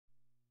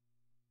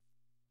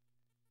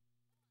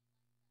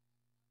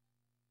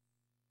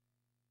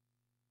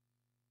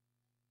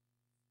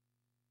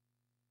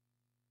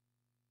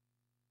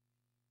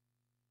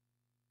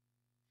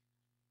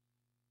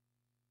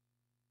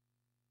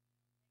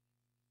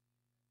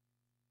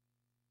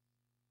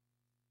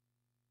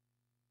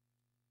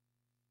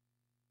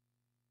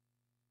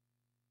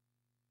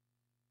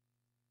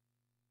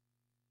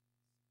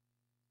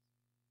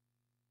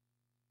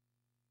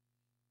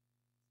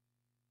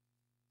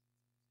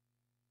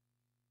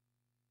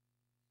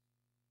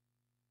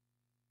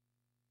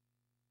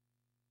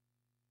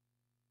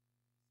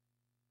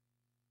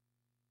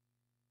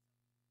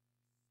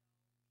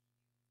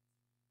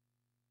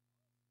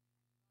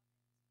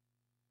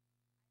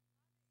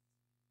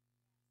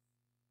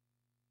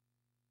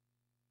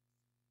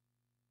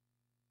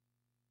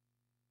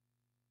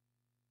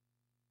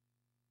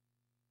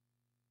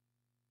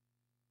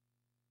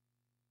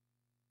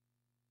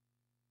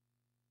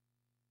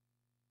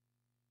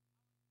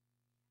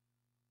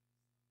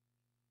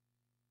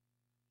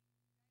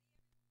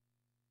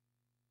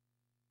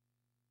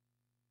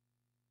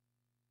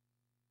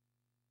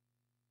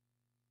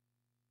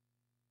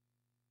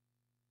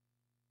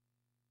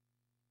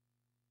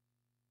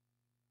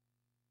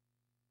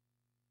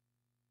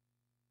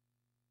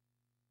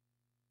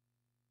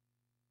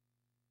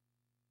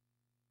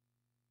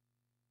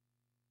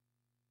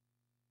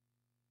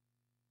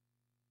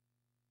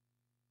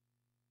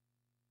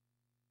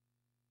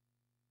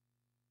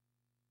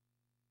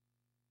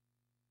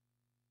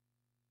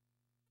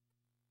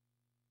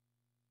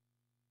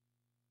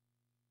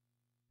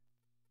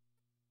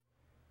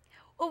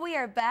Well, we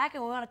are back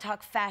and we want to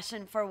talk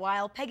fashion for a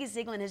while. Peggy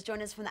Zieglin has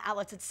joined us from the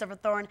outlets at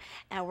Silverthorne,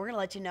 and we're going to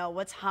let you know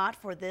what's hot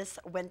for this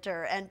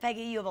winter. And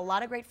Peggy, you have a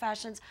lot of great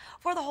fashions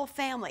for the whole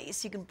family,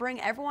 so you can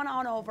bring everyone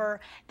on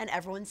over and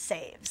everyone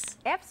saves.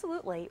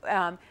 Absolutely.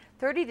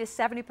 30 to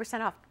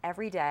 70% off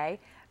every day.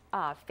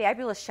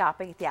 Fabulous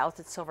shopping at the outlets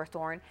at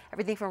Silverthorne.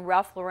 Everything from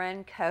Ralph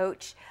Lauren,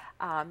 Coach,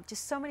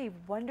 just so many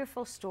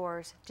wonderful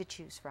stores to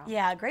choose from.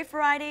 Yeah, great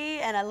variety,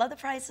 and I love the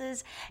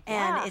prices,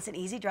 and Yeah. it's an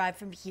easy drive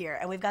from here.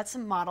 And we've got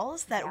some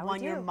models that Yeah, we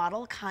won your do.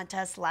 model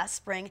contest last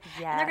spring,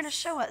 and they're going to Yes.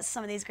 show us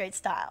some of these great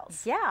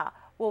styles. Yeah.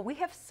 Well, we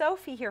have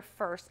Sophie here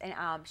first, and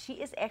she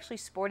is actually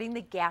sporting the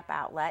Gap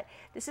outlet.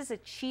 This is a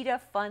cheetah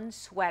fun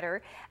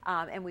sweater,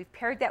 and we've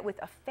paired that with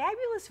a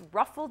fabulous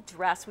ruffled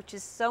dress, which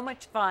is so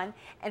much fun,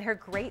 and her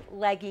great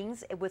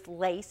leggings with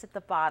lace at the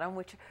bottom,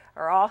 which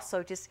are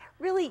also just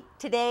really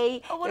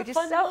today. Oh, what they're a just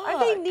fun so, aren't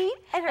they look. neat?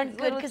 And her And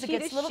good little because it cheetah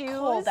gets a little shoes.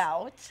 cold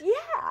out.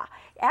 Yeah,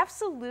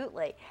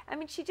 absolutely. I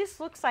mean, she just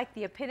looks like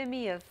the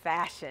epitome of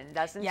fashion,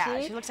 doesn't Yeah,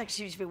 she? she looks like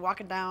she should be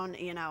walking down,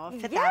 you know,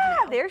 Fifth Yeah,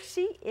 Avenue. there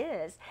she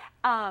is.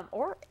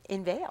 Or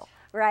in Vail,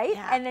 right?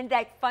 Yeah. And then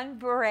that fun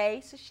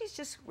beret. So she's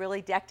just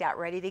really decked out,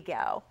 ready to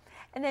go.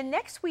 And then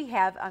next we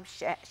have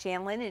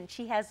Shanlin, and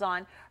she has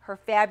on her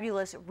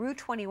fabulous Rue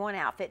 21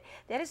 outfit.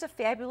 That is a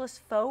fabulous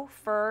faux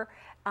fur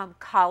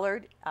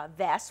collared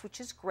vest, which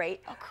is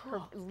great. Oh, cool.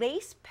 Her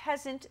lace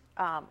peasant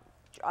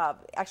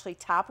actually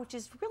top, which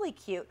is really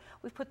cute.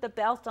 We put the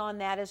belt on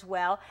that as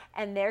well.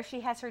 And there she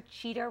has her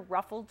cheetah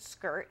ruffled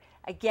skirt.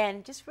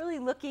 Again, just really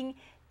looking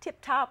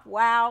tip-top,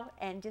 wow,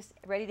 and just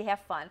ready to have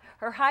fun.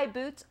 Her high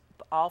boots,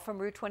 all from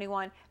Rue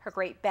 21, her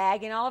great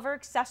bag, and all of her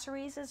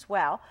accessories as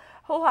well.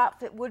 Whole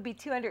outfit would be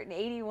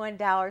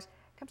 $281.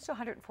 Comes to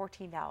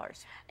 $114. And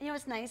you know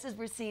what's nice is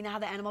we're seeing how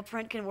the animal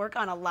print can work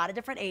on a lot of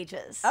different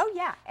ages. Oh,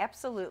 yeah,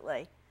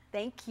 absolutely.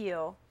 Thank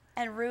you.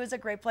 And Rue is a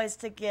great place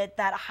to get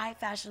that high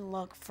fashion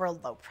look for a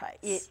low price.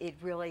 It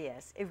really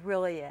is. It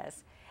really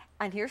is.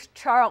 And here's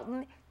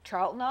Charlton.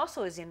 Charlton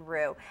also is in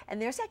Rue.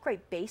 And there's that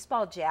great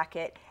baseball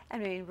jacket. I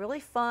mean, really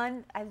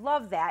fun. I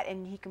love that.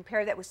 And he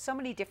compared that with so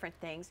many different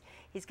things.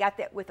 He's got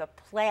that with a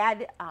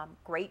plaid,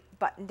 great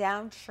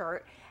button-down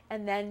shirt.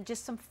 And then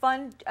just some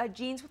fun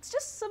jeans with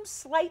just some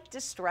slight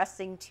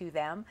distressing to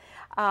them.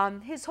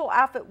 His whole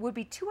outfit would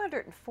be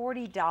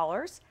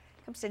 $240.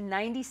 Comes to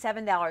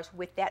 $97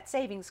 with that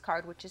savings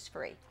card, which is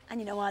free.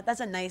 And you know what? That's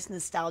a nice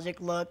nostalgic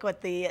look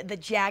with the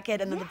jacket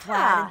and then the plaid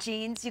Yeah. and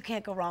jeans. You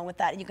can't go wrong with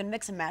that. And you can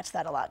mix and match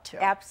that a lot too.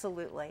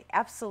 Absolutely,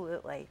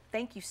 absolutely.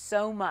 Thank you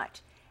so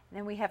much. And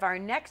then we have our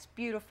next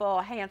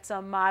beautiful,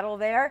 handsome model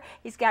there.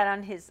 He's got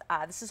on his,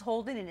 this is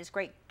Holden in his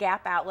great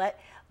Gap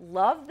outlet.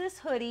 Love this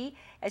hoodie.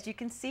 As you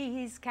can see,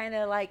 he's kind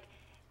of like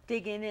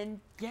digging in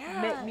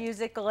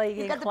musically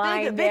He's got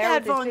inclined the big there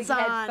with headphones his big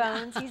on.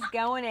 headphones. He's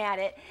going at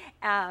it,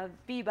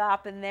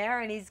 bebopping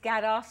there, and he's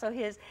got also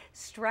his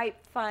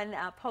striped fun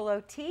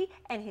polo tee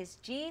and his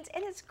jeans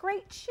and his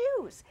great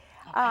shoes.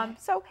 Okay.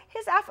 So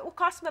his outfit will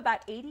cost him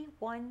about $81.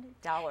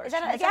 Is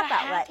that from a the Gap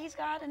hat outlet. he's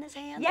got in his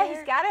hand? Yeah, there?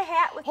 he's got a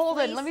hat with Hold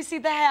fleece. it. Let me see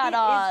the hat It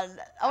on. is-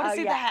 I want to oh,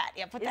 see yeah. the hat.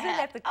 Yeah, put the Isn't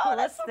hat. that the Oh,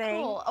 that's coolest so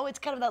thing? cool. Oh, it's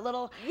kind of that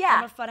little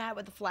Yeah. fun hat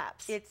with the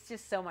flaps. It's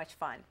just so much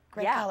fun.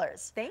 Great Yeah.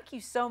 colors. Thank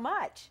you so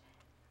much.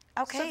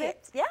 Okay. So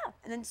that's, yeah.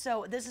 And then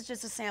so this is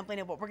just a sampling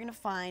of what we're going to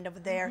find over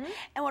there. Mm-hmm.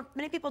 And what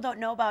many people don't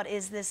know about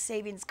is this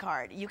savings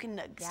card. You can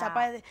stop Yeah.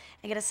 by and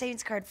get a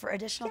savings card for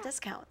additional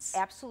discounts.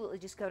 Absolutely.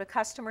 Just go to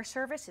customer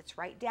service. It's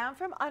right down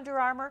from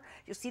Under Armour.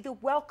 You'll see the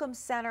Welcome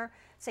Center.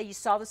 Say you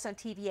saw this on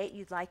TV8,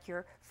 you'd like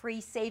your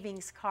free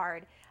savings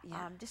card.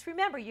 Yeah. Just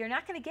remember, you're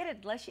not going to get it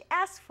unless you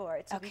ask for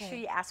it. So be Okay. sure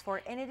you ask for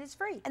it, and it is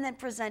free. And then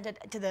present it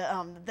to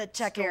the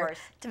check here Stores.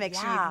 to make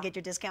sure you Yeah. can get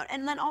your discount.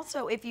 And then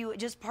also, if you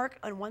just park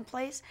in one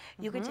place,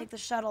 you can take the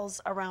shuttles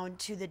around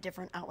to the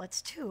different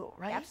outlets too,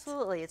 right?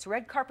 Absolutely. It's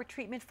red carpet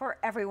treatment for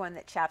everyone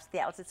that shops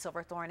the outlets at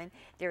Silverthorne. And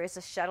there is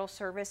a shuttle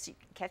service. You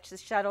can catch the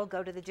shuttle,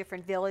 go to the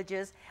different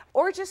villages,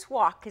 or just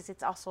walk, because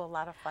it's also a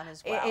lot of fun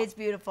as well. It's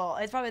beautiful.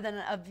 It's probably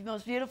the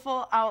most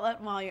beautiful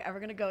outlet mall you're ever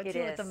going to go It to,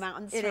 with the is.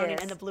 mountains It surrounding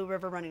is. and the Blue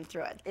River running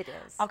through it. It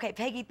is. Okay,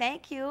 Peggy,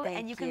 thank you. Thank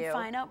and you can you.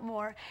 find out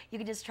more. You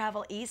can just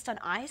travel east on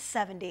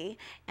I-70,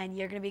 and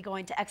you're going to be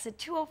going to exit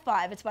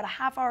 205. It's about a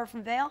half hour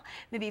from Vail,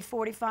 maybe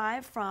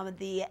 45 from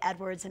the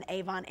Edwards and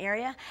Avon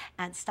area.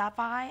 And stop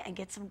by and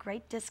get some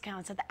great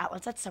discounts at the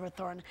outlets at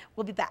Silverthorne.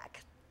 We'll be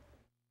back.